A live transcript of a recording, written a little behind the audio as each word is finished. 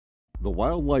The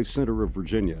Wildlife Center of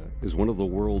Virginia is one of the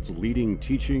world's leading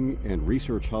teaching and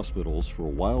research hospitals for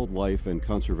wildlife and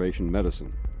conservation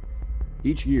medicine.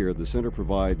 Each year, the center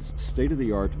provides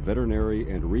state-of-the-art veterinary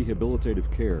and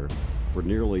rehabilitative care for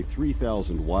nearly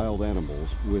 3,000 wild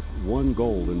animals with one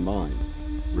goal in mind: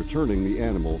 returning the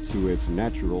animal to its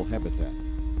natural habitat.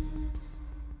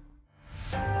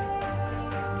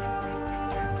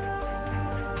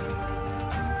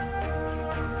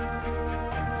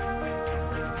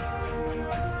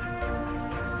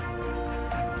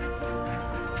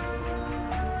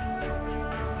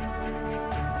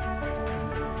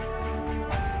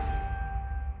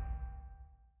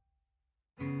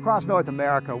 Across North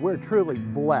America, we're truly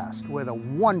blessed with a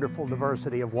wonderful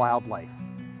diversity of wildlife.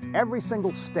 Every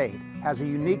single state has a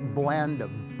unique blend of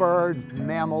birds,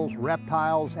 mammals,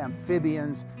 reptiles,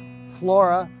 amphibians,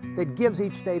 flora that gives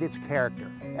each state its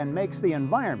character and makes the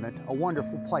environment a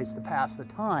wonderful place to pass the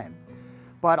time.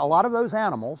 But a lot of those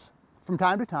animals, from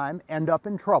time to time, end up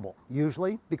in trouble,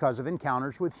 usually because of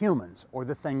encounters with humans or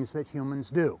the things that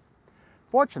humans do.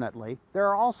 Fortunately, there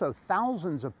are also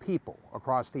thousands of people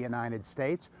across the United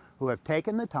States who have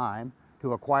taken the time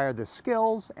to acquire the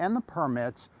skills and the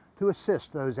permits to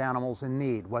assist those animals in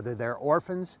need, whether they're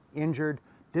orphans, injured,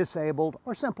 disabled,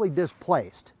 or simply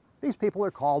displaced. These people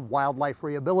are called wildlife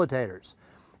rehabilitators,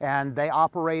 and they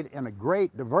operate in a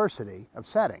great diversity of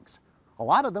settings. A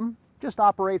lot of them just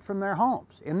operate from their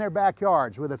homes, in their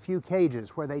backyards with a few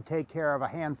cages where they take care of a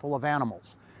handful of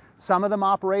animals. Some of them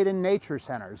operate in nature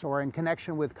centers or in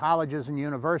connection with colleges and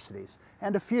universities.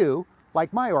 And a few,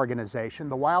 like my organization,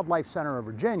 the Wildlife Center of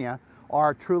Virginia,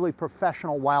 are truly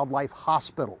professional wildlife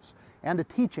hospitals, and a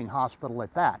teaching hospital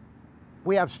at that.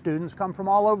 We have students come from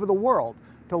all over the world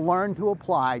to learn to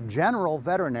apply general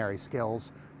veterinary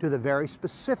skills to the very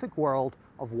specific world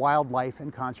of wildlife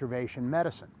and conservation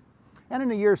medicine. And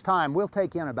in a year's time, we'll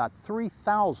take in about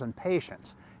 3,000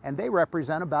 patients, and they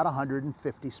represent about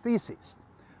 150 species.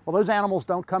 Well, those animals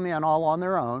don't come in all on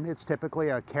their own. It's typically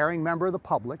a caring member of the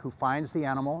public who finds the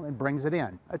animal and brings it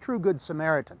in, a true Good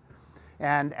Samaritan.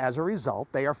 And as a result,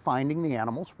 they are finding the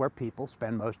animals where people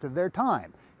spend most of their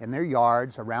time, in their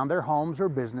yards, around their homes or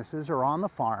businesses, or on the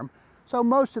farm. So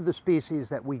most of the species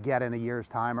that we get in a year's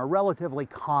time are relatively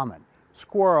common: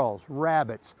 squirrels,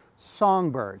 rabbits,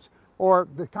 songbirds, or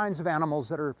the kinds of animals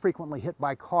that are frequently hit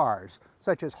by cars,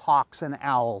 such as hawks and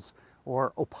owls,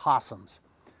 or opossums.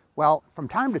 Well, from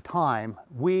time to time,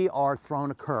 we are thrown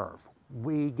a curve.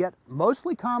 We get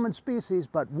mostly common species,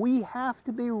 but we have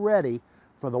to be ready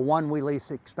for the one we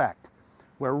least expect.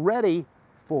 We're ready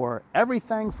for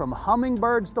everything from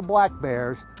hummingbirds to black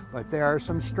bears, but there are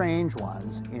some strange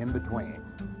ones in between.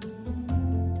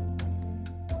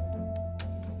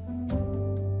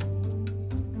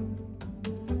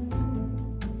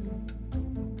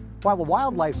 While the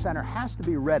Wildlife Center has to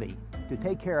be ready to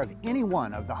take care of any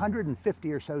one of the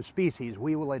 150 or so species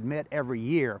we will admit every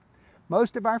year,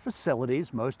 most of our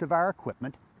facilities, most of our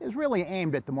equipment is really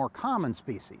aimed at the more common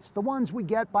species, the ones we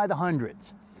get by the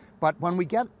hundreds. But when we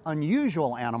get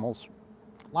unusual animals,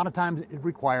 a lot of times it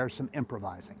requires some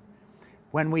improvising.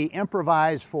 When we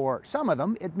improvise for some of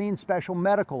them, it means special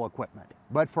medical equipment,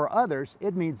 but for others,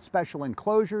 it means special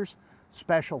enclosures,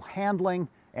 special handling,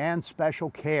 and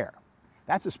special care.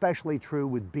 That's especially true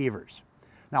with beavers.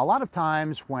 Now, a lot of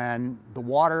times when the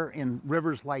water in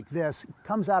rivers like this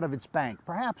comes out of its bank,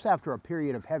 perhaps after a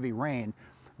period of heavy rain,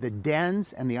 the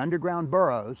dens and the underground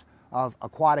burrows of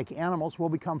aquatic animals will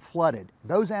become flooded.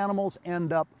 Those animals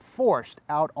end up forced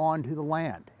out onto the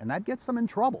land, and that gets them in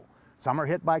trouble. Some are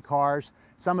hit by cars.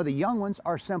 Some of the young ones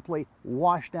are simply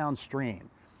washed downstream.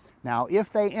 Now, if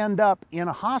they end up in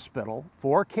a hospital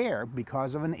for care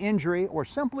because of an injury or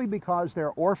simply because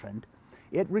they're orphaned,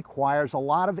 it requires a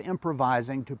lot of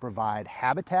improvising to provide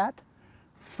habitat,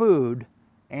 food,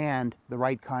 and the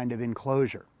right kind of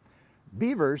enclosure.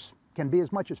 Beavers can be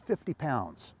as much as 50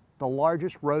 pounds, the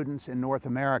largest rodents in North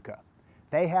America.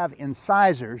 They have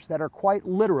incisors that are quite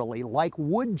literally like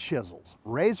wood chisels,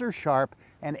 razor sharp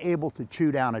and able to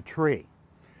chew down a tree.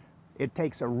 It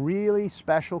takes a really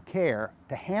special care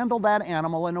to handle that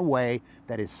animal in a way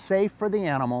that is safe for the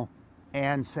animal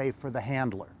and safe for the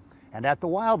handler. And at the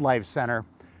Wildlife Center,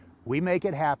 we make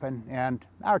it happen, and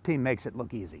our team makes it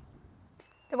look easy.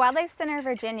 The Wildlife Center of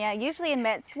Virginia usually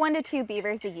admits 1 to 2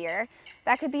 beavers a year.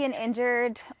 That could be an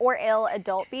injured or ill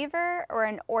adult beaver or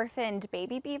an orphaned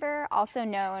baby beaver, also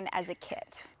known as a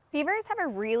kit. Beavers have a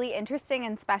really interesting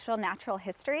and special natural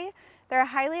history. They're a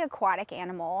highly aquatic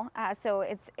animal, so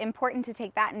it's important to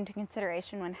take that into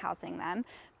consideration when housing them.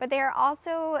 But they are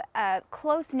also a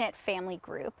close-knit family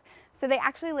group. So they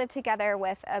actually live together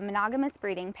with a monogamous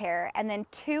breeding pair and then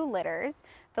 2 litters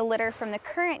the litter from the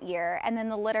current year, and then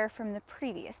the litter from the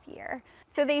previous year.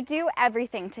 So they do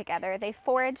everything together. They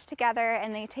forage together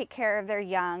and they take care of their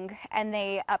young, and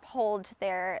they uphold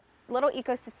their little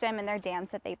ecosystem and their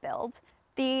dams that they build.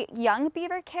 The young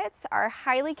beaver kits are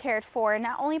highly cared for,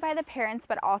 not only by the parents,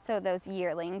 but also those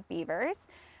yearling beavers.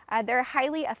 They're a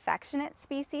highly affectionate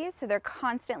species, so they're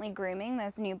constantly grooming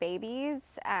those new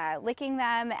babies, licking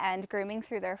them and grooming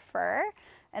through their fur,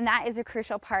 and that is a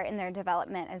crucial part in their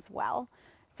development as well.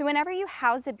 So whenever you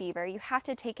house a beaver, you have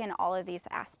to take in all of these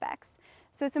aspects.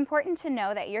 So it's important to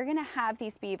know that you're going to have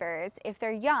these beavers, if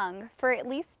they're young, for at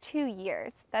least 2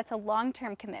 years. That's a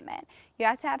long-term commitment. You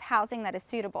have to have housing that is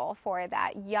suitable for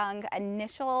that young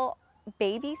initial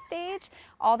baby stage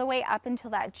all the way up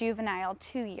until that juvenile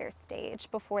 2-year stage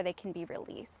before they can be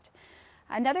released.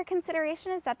 Another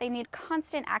consideration is that they need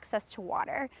constant access to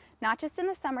water, not just in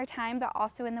the summertime, but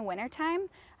also in the wintertime.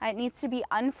 It needs to be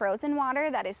unfrozen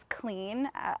water that is clean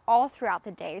all throughout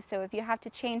the day. So if you have to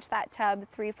change that tub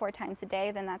 3-4 times a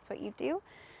day, then that's what you do.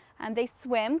 They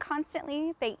swim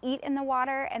constantly, they eat in the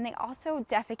water, and they also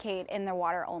defecate in the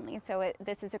water only. So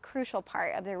this is a crucial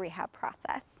part of the rehab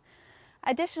process.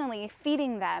 Additionally,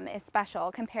 feeding them is special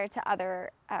compared to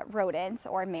other rodents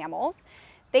or mammals.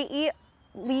 They eat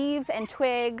leaves and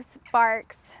twigs,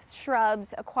 barks,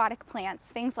 shrubs, aquatic plants,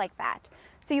 things like that.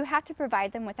 So you have to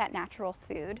provide them with that natural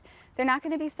food. They're not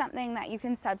going to be something that you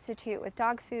can substitute with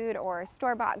dog food or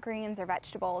store-bought greens or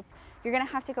vegetables. You're going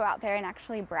to have to go out there and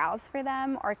actually browse for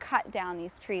them or cut down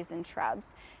these trees and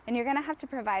shrubs. And you're going to have to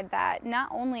provide that not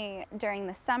only during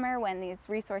the summer when these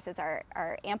resources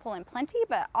are ample and plenty,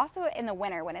 but also in the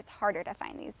winter when it's harder to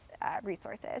find these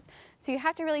resources. So you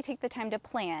have to really take the time to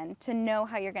plan to know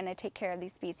how you're going to take care of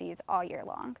these species all year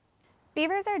long.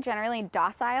 Beavers are generally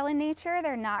docile in nature.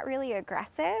 They're not really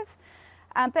aggressive.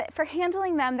 But for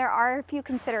handling them, there are a few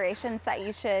considerations that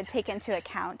you should take into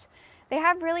account. They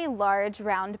have really large,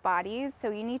 round bodies,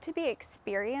 so you need to be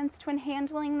experienced when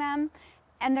handling them.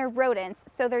 And they're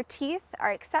rodents, so their teeth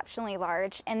are exceptionally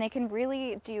large, and they can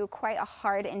really do quite a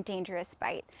hard and dangerous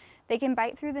bite. They can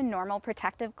bite through the normal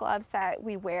protective gloves that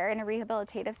we wear in a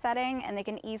rehabilitative setting, and they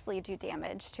can easily do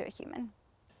damage to a human.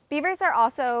 Beavers are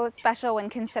also special when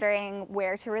considering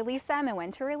where to release them and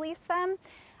when to release them.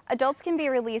 Adults can be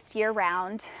released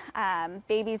year-round.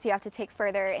 Babies you have to take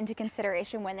further into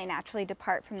consideration when they naturally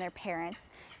depart from their parents.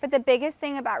 But the biggest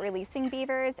thing about releasing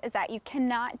beavers is that you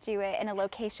cannot do it in a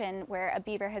location where a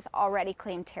beaver has already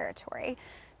claimed territory.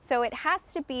 So it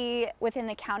has to be within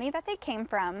the county that they came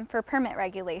from for permit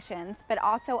regulations, but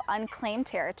also unclaimed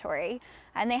territory.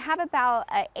 And they have about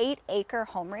an 8-acre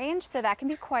home range, so that can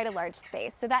be quite a large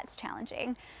space, so that's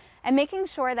challenging. And making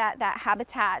sure that that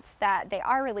habitat that they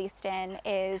are released in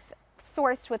is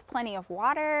sourced with plenty of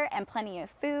water and plenty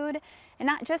of food, and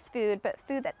not just food, but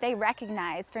food that they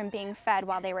recognize from being fed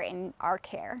while they were in our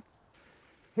care.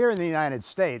 Here in the United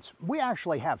States, we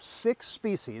actually have 6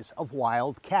 species of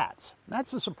wild cats.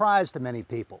 That's a surprise to many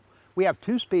people. We have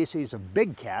 2 species of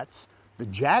big cats, the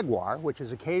jaguar, which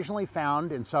is occasionally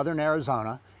found in southern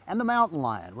Arizona, and the mountain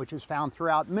lion, which is found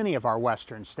throughout many of our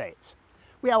western states.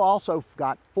 We have also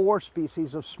got 4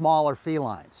 species of smaller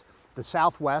felines. The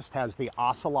Southwest has the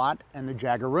ocelot and the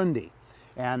jaguarundi,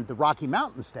 and the Rocky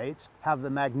Mountain states have the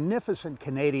magnificent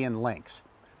Canadian lynx.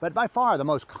 But by far the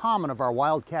most common of our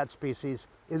wildcat species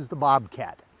is the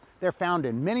bobcat. They're found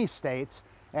in many states,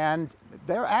 and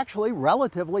they're actually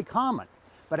relatively common.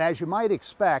 But as you might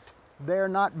expect, they're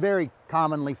not very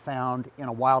commonly found in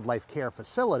a wildlife care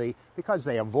facility because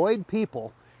they avoid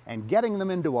people, and getting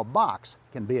them into a box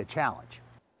can be a challenge.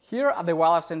 Here at the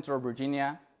Wildlife Center of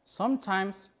Virginia,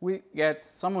 sometimes we get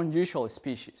some unusual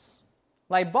species,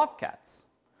 like bobcats.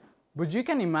 But you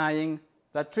can imagine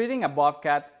that treating a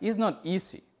bobcat is not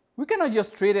easy. We cannot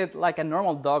just treat it like a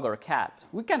normal dog or cat.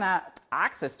 We cannot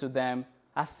access to them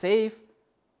as safe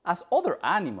as other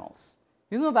animals.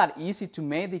 It's not that easy to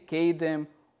medicate them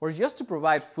or just to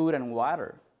provide food and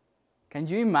water. Can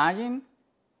you imagine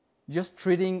just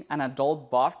treating an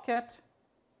adult bobcat,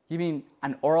 giving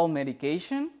an oral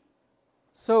medication?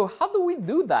 So how do we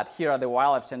do that here at the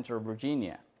Wildlife Center of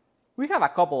Virginia? We have a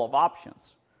couple of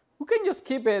options. We can just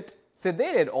keep it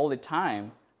sedated all the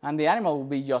time, and the animal will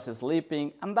be just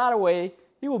sleeping, and that way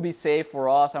it will be safe for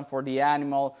us and for the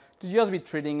animal to just be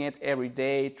treating it every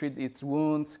day, treat its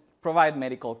wounds, provide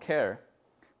medical care.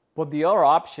 But the other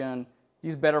option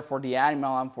is better for the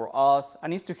animal and for us,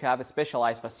 and is to have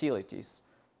specialized facilities.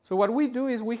 So what we do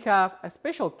is we have a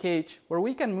special cage where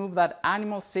we can move that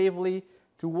animal safely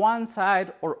to one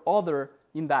side or other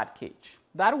in that cage.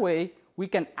 That way we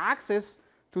can access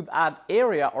to that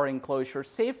area or enclosure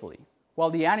safely,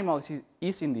 while the animal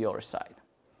is in the other side.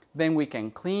 Then we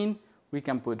can clean, we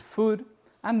can put food,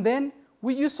 and then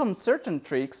we use some certain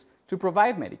tricks to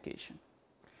provide medication.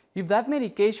 If that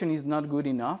medication is not good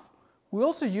enough, we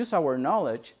also use our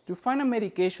knowledge to find a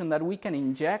medication that we can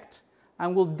inject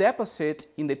and will deposit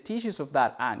in the tissues of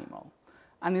that animal.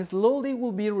 And slowly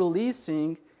we'll be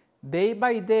releasing day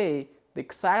by day the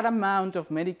exact amount of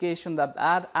medication that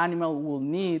that animal will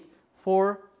need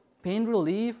for pain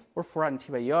relief or for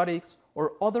antibiotics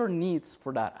or other needs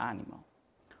for that animal.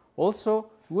 Also,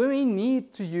 we may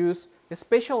need to use a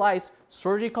specialized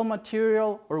surgical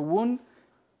material or wound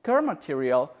care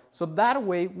material, so that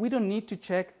way we don't need to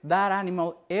check that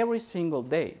animal every single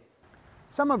day.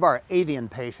 Some of our avian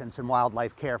patients in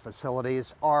wildlife care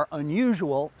facilities are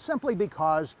unusual simply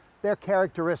because their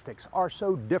characteristics are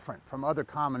so different from other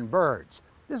common birds.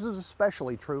 This is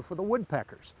especially true for the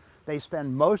woodpeckers. They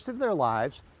spend most of their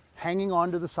lives hanging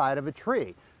onto the side of a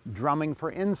tree, drumming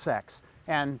for insects,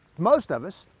 and most of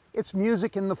us, it's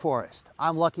music in the forest.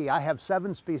 I'm lucky I have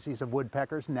 7 species of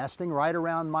woodpeckers nesting right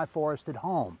around my forest at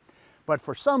home. But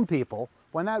for some people,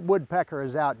 when that woodpecker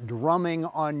is out drumming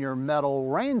on your metal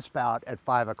rain spout at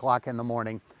 5 o'clock in the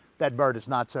morning, that bird is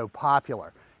not so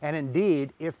popular. And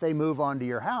indeed, if they move onto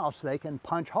your house, they can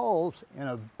punch holes in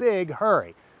a big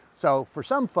hurry. So for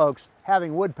some folks,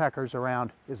 having woodpeckers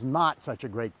around is not such a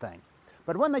great thing.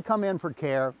 But when they come in for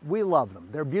care, we love them.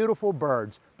 They're beautiful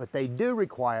birds, but they do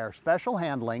require special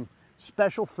handling,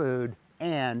 special food,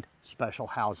 and special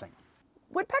housing.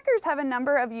 Woodpeckers have a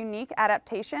number of unique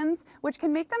adaptations which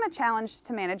can make them a challenge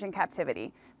to manage in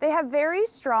captivity. They have very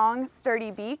strong,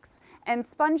 sturdy beaks and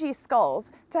spongy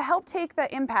skulls to help take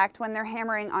the impact when they're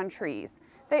hammering on trees.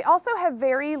 They also have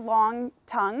very long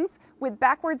tongues with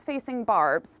backwards facing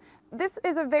barbs. This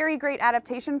is a very great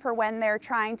adaptation for when they're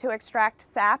trying to extract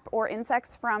sap or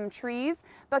insects from trees,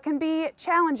 but can be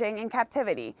challenging in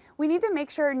captivity. We need to make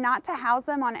sure not to house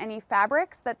them on any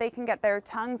fabrics that they can get their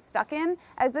tongues stuck in,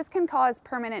 as this can cause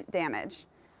permanent damage.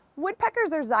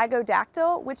 Woodpeckers are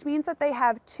zygodactyl, which means that they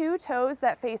have 2 toes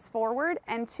that face forward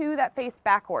and 2 that face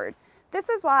backward. This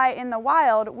is why in the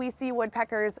wild we see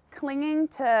woodpeckers clinging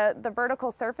to the vertical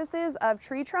surfaces of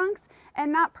tree trunks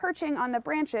and not perching on the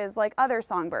branches like other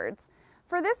songbirds.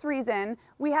 For this reason,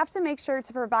 we have to make sure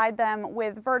to provide them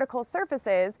with vertical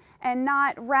surfaces and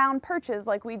not round perches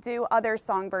like we do other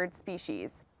songbird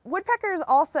species. Woodpeckers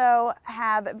also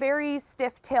have very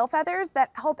stiff tail feathers that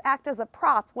help act as a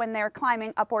prop when they're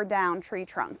climbing up or down tree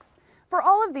trunks. For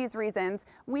all of these reasons,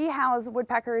 we house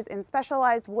woodpeckers in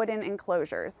specialized wooden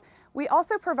enclosures. We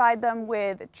also provide them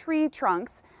with tree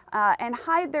trunks and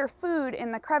hide their food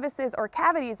in the crevices or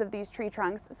cavities of these tree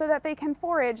trunks so that they can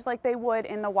forage like they would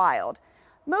in the wild.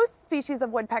 Most species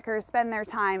of woodpeckers spend their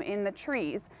time in the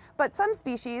trees, but some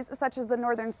species, such as the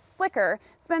northern flicker,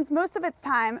 spends most of its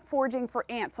time foraging for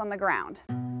ants on the ground.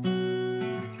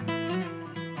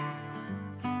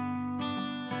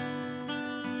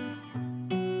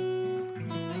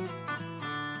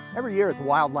 Every year at the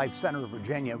Wildlife Center of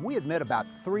Virginia, we admit about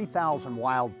 3,000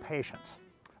 wild patients.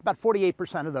 About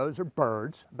 48% of those are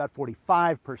birds, about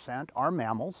 45% are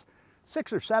mammals,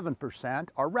 6 or 7%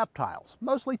 are reptiles,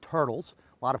 mostly turtles,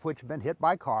 a lot of which have been hit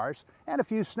by cars, and a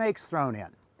few snakes thrown in.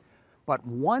 But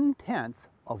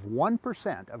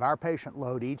 0.1% of our patient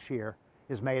load each year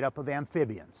is made up of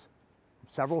amphibians.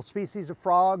 Several species of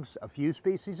frogs, a few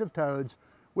species of toads,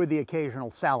 with the occasional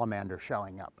salamander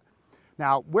showing up.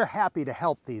 Now, we're happy to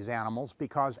help these animals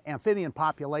because amphibian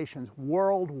populations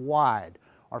worldwide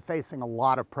are facing a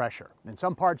lot of pressure. In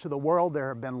some parts of the world, there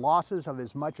have been losses of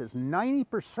as much as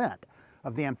 90%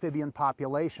 of the amphibian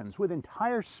populations, with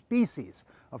entire species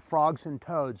of frogs and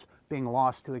toads being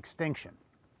lost to extinction.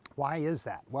 Why is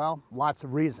that? Well, lots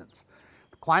of reasons.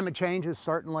 Climate change is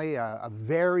certainly a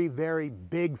very, very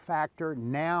big factor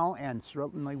now and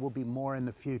certainly will be more in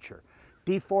the future.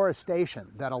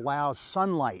 Deforestation that allows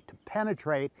sunlight to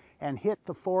penetrate and hit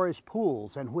the forest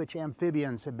pools in which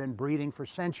amphibians have been breeding for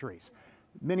centuries.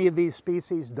 Many of these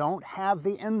species don't have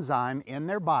the enzyme in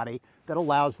their body that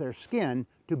allows their skin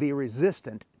to be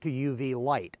resistant to UV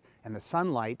light, and the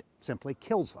sunlight simply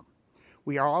kills them.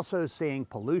 We are also seeing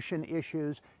pollution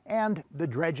issues and the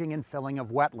dredging and filling of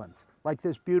wetlands, like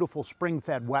this beautiful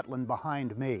spring-fed wetland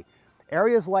behind me.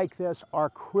 Areas like this are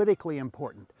critically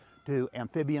important to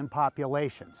amphibian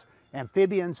populations.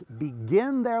 Amphibians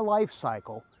begin their life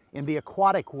cycle in the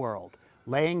aquatic world,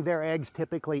 laying their eggs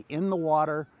typically in the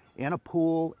water, in a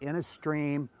pool, in a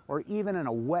stream, or even in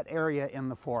a wet area in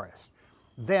the forest.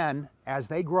 Then, as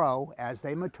they grow, as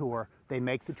they mature, they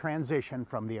make the transition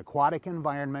from the aquatic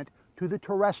environment to the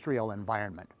terrestrial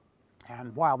environment.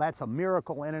 And while that's a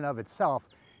miracle in and of itself,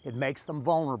 it makes them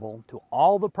vulnerable to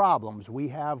all the problems we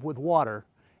have with water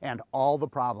and all the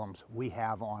problems we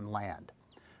have on land.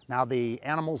 Now, the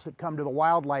animals that come to the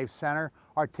Wildlife Center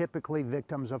are typically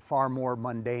victims of far more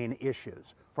mundane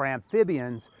issues. For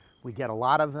amphibians, we get a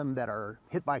lot of them that are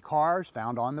hit by cars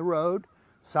found on the road,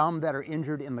 some that are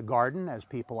injured in the garden as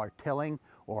people are tilling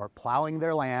or plowing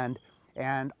their land,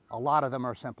 and a lot of them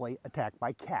are simply attacked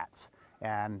by cats.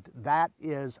 And that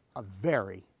is a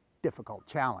very difficult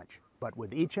challenge. But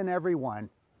with each and every one,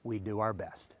 we do our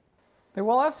best. The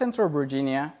Wildlife Center of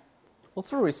Virginia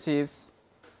also receives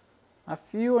a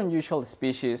few unusual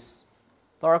species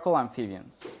that are called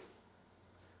amphibians.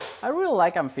 I really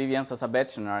like amphibians as a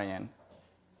veterinarian,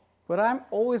 but I'm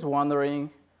always wondering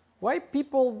why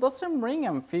people doesn't bring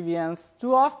amphibians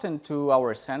too often to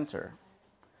our center.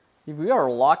 If we are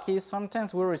lucky,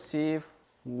 sometimes we receive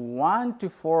 1 to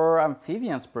 4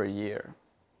 amphibians per year.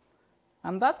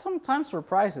 And that sometimes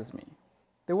surprises me.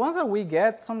 The ones that we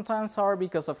get sometimes are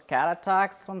because of cat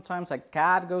attacks. Sometimes a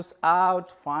cat goes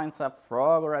out, finds a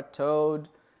frog or a toad,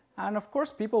 and of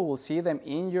course people will see them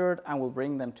injured and will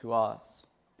bring them to us.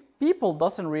 People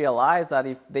doesn't realize that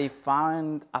if they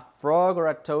find a frog or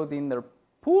a toad in their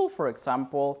pool, for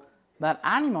example, that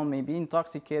animal may be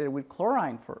intoxicated with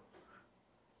chlorine.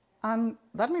 And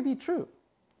that may be true.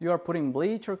 You are putting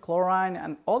bleach or chlorine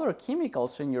and other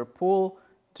chemicals in your pool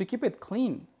to keep it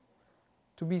clean,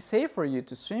 to be safe for you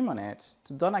to swim on it,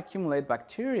 to don't accumulate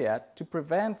bacteria, to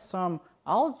prevent some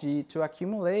algae to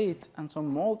accumulate and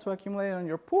some mold to accumulate on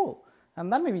your pool.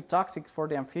 And that may be toxic for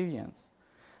the amphibians.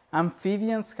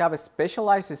 Amphibians have a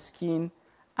specialized skin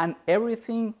and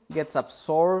everything gets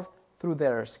absorbed through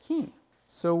their skin.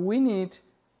 So we need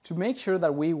to make sure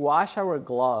that we wash our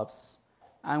gloves,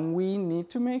 and we need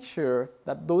to make sure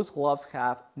that those gloves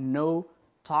have no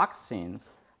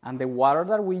toxins and the water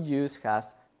that we use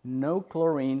has no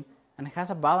chlorine and has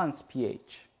a balanced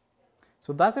pH.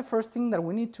 So that's the first thing that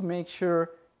we need to make sure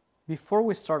before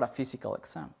we start a physical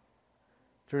exam.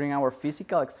 During our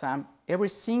physical exam, every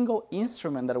single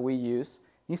instrument that we use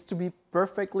needs to be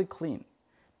perfectly clean,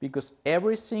 because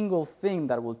every single thing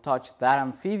that will touch that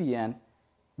amphibian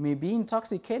may be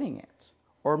intoxicating it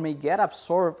or may get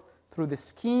absorbed through the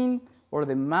skin or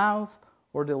the mouth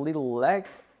or the little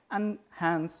legs and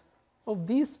hands of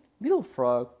this little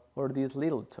frog or this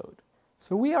little toad.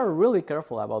 So we are really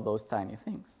careful about those tiny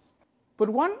things. But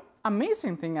one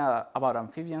amazing thing about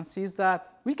amphibians is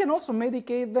that we can also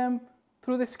medicate them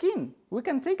through the skin. We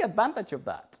can take advantage of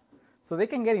that. So they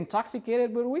can get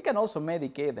intoxicated, but we can also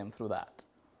medicate them through that.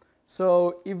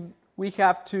 So if we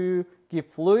have to give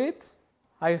fluids,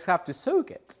 I just have to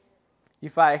soak it.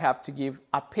 If I have to give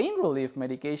a pain relief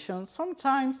medication,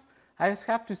 sometimes I just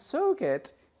have to soak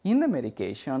it in the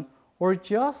medication or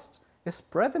just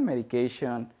spread the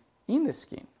medication in the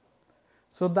skin.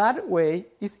 So that way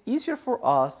it's easier for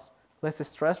us, less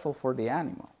stressful for the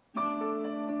animal.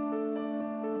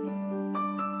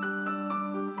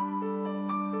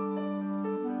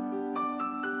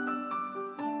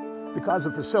 Because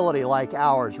a facility like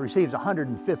ours receives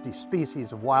 150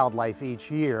 species of wildlife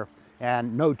each year,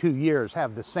 and no 2 years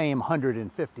have the same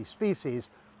 150 species,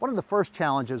 one of the first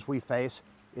challenges we face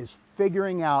is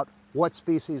figuring out what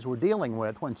species we're dealing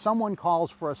with when someone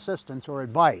calls for assistance or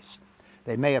advice.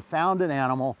 They may have found an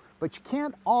animal, but you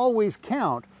can't always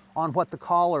count on what the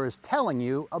caller is telling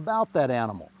you about that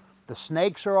animal. The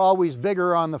snakes are always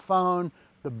bigger on the phone,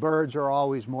 the birds are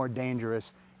always more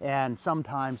dangerous, and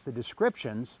sometimes the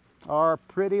descriptions are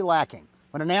pretty lacking.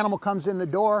 When an animal comes in the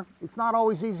door, it's not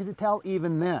always easy to tell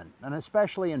even then, and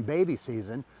especially in baby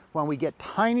season, when we get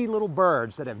tiny little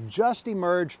birds that have just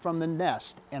emerged from the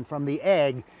nest and from the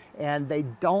egg, and they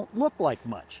don't look like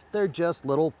much. They're just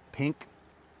little pink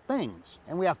things,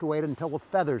 and we have to wait until the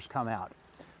feathers come out.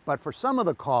 But for some of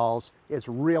the calls, it's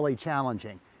really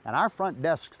challenging, and our front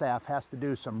desk staff has to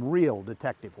do some real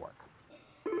detective work.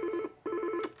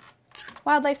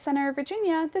 Wildlife Center of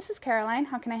Virginia, this is Caroline.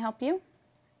 How can I help you?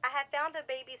 I have found a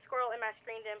baby squirrel in my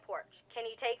screened-in porch. Can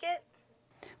you take it?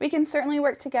 We can certainly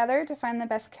work together to find the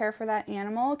best care for that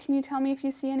animal. Can you tell me if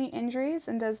you see any injuries,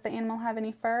 and does the animal have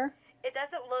any fur? It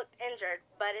doesn't look injured,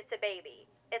 but it's a baby.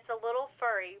 It's a little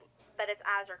furry, but its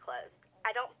eyes are closed.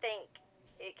 I don't think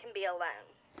it can be alone.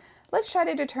 Let's try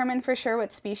to determine for sure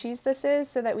what species this is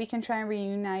so that we can try and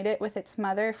reunite it with its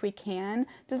mother if we can.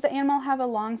 Does the animal have a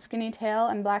long skinny tail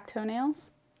and black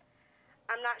toenails?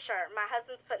 I'm not sure. My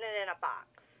husband's putting it in a box.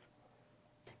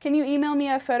 Can you email me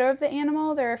a photo of the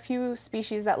animal? There are a few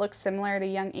species that look similar at a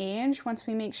young age. Once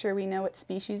we make sure we know what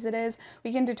species it is,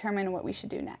 we can determine what we should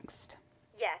do next.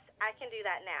 Yes, I can do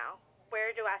that now.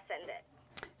 Where do I send it?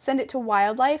 Send it to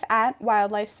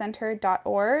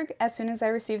wildlife@wildlifecenter.org. As soon as I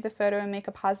receive the photo and make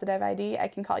a positive ID, I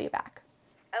can call you back.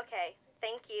 Okay,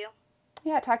 thank you.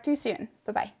 Yeah, talk to you soon.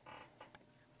 Bye-bye.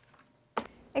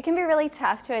 It can be really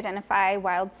tough to identify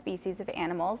wild species of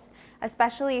animals,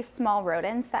 especially small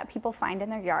rodents that people find in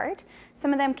their yard.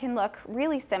 Some of them can look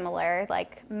really similar,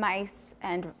 like mice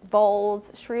and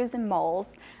voles, shrews and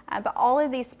moles, but all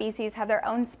of these species have their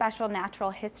own special natural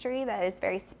history that is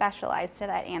very specialized to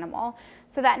that animal.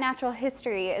 So that natural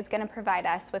history is going to provide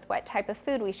us with what type of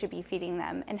food we should be feeding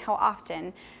them and how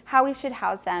often, how we should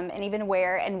house them, and even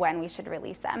where and when we should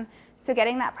release them. So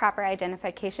getting that proper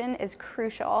identification is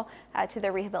crucial to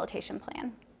the rehabilitation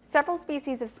plan. Several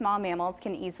species of small mammals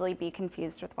can easily be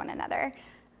confused with one another.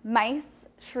 Mice,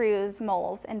 shrews,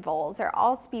 moles, and voles are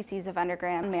all species of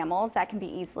underground mammals that can be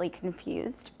easily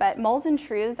confused, but moles and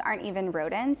shrews aren't even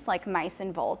rodents like mice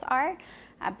and voles are.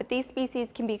 But these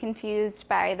species can be confused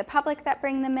by the public that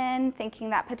bring them in,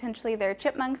 thinking that potentially they're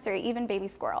chipmunks or even baby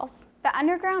squirrels. The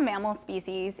underground mammal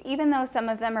species, even though some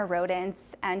of them are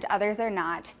rodents and others are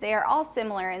not, they are all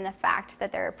similar in the fact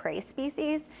that they're a prey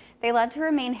species. They love to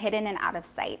remain hidden and out of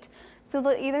sight. So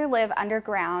they'll either live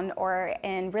underground or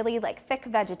in really thick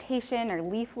vegetation or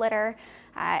leaf litter.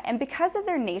 And because of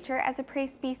their nature as a prey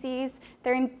species,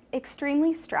 they're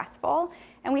extremely stressful,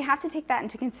 and we have to take that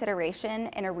into consideration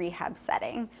in a rehab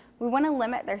setting. We want to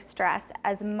limit their stress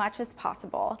as much as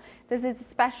possible. This is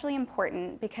especially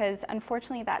important because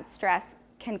unfortunately that stress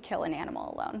can kill an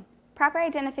animal alone. Proper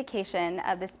identification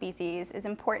of the species is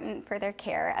important for their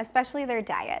care, especially their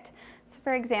diet. So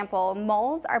for example,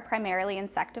 moles are primarily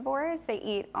insectivores. They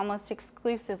eat almost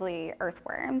exclusively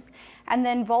earthworms. And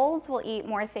then voles will eat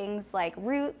more things like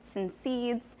roots and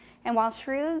seeds. And while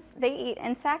shrews, they eat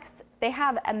insects, they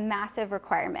have a massive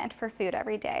requirement for food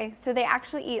every day. So they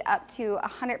actually eat up to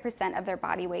 100% of their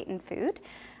body weight in food.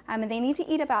 And they need to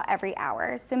eat about every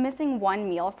hour. So missing one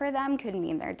meal for them could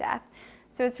mean their death.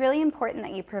 So it's really important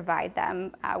that you provide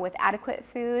them with adequate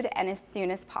food and as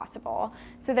soon as possible.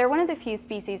 So they're one of the few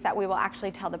species that we will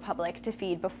actually tell the public to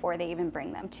feed before they even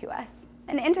bring them to us.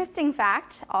 An interesting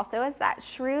fact also is that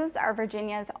shrews are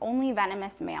Virginia's only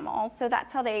venomous mammal. So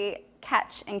that's how they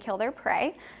catch and kill their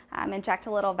prey, inject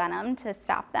a little venom to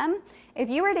stop them. If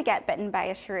you were to get bitten by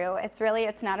a shrew,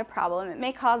 it's not a problem. It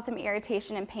may cause some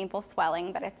irritation and painful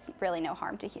swelling, but it's really no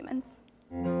harm to humans.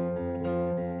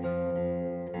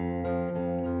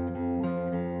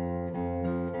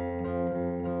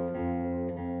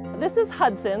 This is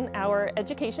Hudson, our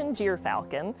education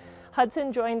gyrfalcon.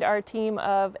 Hudson joined our team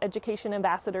of education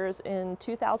ambassadors in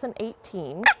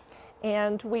 2018.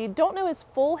 And we don't know his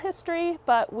full history,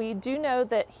 but we do know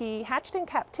that he hatched in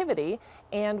captivity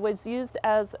and was used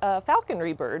as a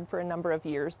falconry bird for a number of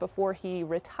years before he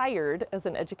retired as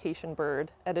an education bird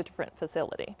at a different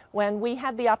facility. When we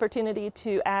had the opportunity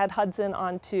to add Hudson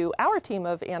onto our team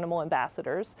of animal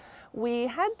ambassadors, we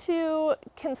had to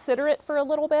consider it for a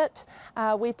little bit.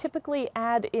 We typically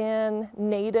add in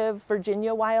native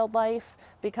Virginia wildlife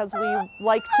because we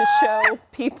like to show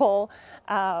people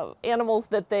animals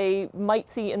that they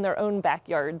might see in their own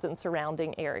backyards and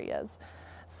surrounding areas.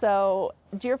 So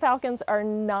gyrfalcons are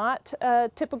not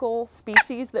a typical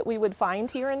species that we would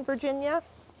find here in Virginia.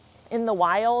 In the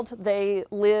wild, they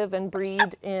live and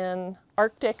breed in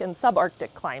Arctic and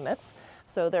subarctic climates.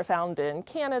 So they're found in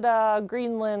Canada,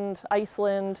 Greenland,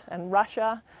 Iceland, and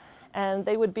Russia, and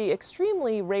they would be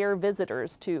extremely rare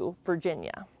visitors to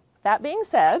Virginia. That being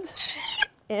said,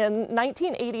 in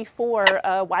 1984,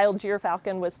 a wild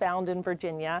gyrfalcon was found in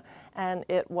Virginia and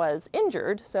it was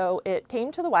injured, so it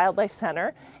came to the Wildlife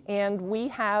Center, and we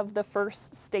have the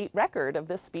first state record of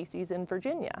this species in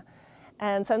Virginia.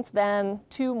 And since then,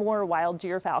 2 more wild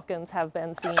gyrfalcons have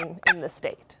been seen in the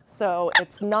state. So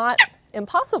it's not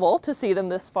impossible to see them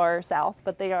this far south,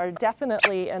 but they are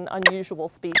definitely an unusual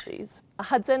species.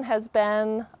 Hudson has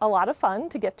been a lot of fun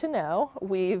to get to know.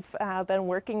 We've been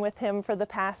working with him for the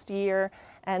past year,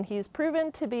 and he's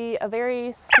proven to be a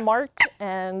very smart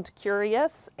and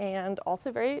curious and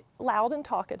also very loud and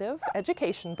talkative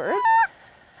education bird.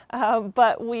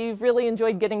 But we've really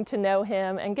enjoyed getting to know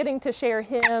him and getting to share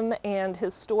him and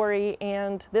his story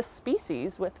and this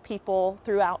species with people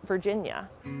throughout Virginia.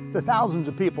 The thousands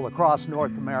of people across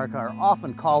North America are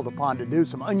often called upon to do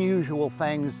some unusual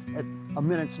things at a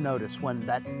minute's notice when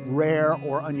that rare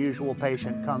or unusual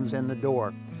patient comes in the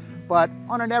door. But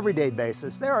on an everyday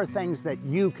basis, there are things that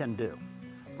you can do.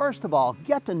 First of all,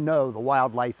 get to know the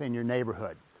wildlife in your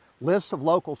neighborhood. Lists of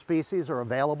local species are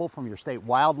available from your state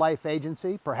wildlife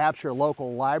agency, perhaps your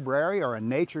local library or a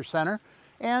nature center,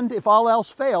 and if all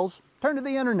else fails, turn to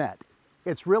the internet.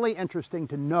 It's really interesting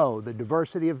to know the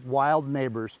diversity of wild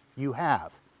neighbors you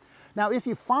have. Now, if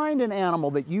you find an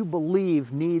animal that you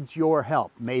believe needs your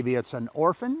help, maybe it's an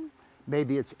orphan,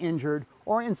 maybe it's injured,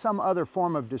 or in some other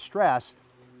form of distress,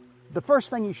 the first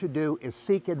thing you should do is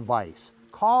seek advice.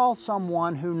 Call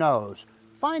someone who knows.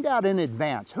 Find out in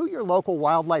advance who your local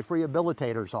wildlife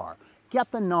rehabilitators are.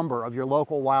 Get the number of your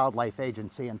local wildlife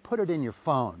agency and put it in your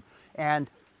phone. And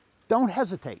don't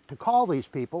hesitate to call these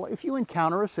people if you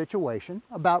encounter a situation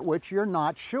about which you're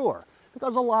not sure,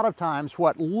 because a lot of times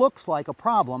what looks like a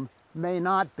problem may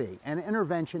not be, and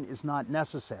intervention is not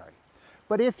necessary.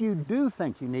 But if you do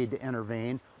think you need to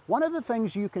intervene, one of the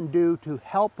things you can do to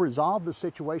help resolve the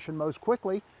situation most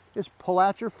quickly is pull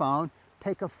out your phone,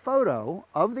 take a photo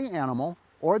of the animal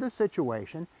or the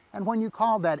situation, and when you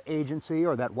call that agency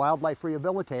or that wildlife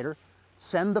rehabilitator,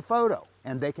 send the photo,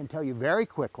 and they can tell you very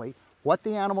quickly what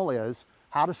the animal is,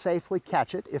 how to safely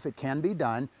catch it if it can be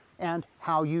done, and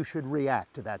how you should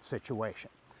react to that situation.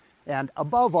 And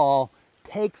above all,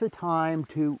 take the time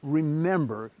to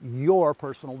remember your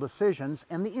personal decisions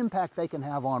and the impact they can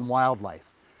have on wildlife.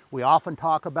 We often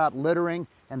talk about littering,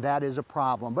 and that is a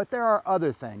problem, but there are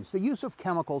other things. The use of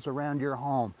chemicals around your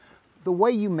home, the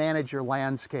way you manage your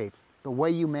landscape, the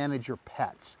way you manage your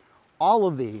pets. All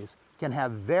of these can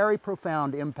have very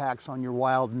profound impacts on your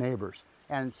wild neighbors,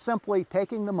 and simply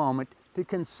taking the moment to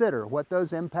consider what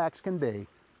those impacts can be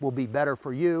will be better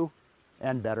for you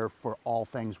and better for all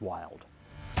things wild.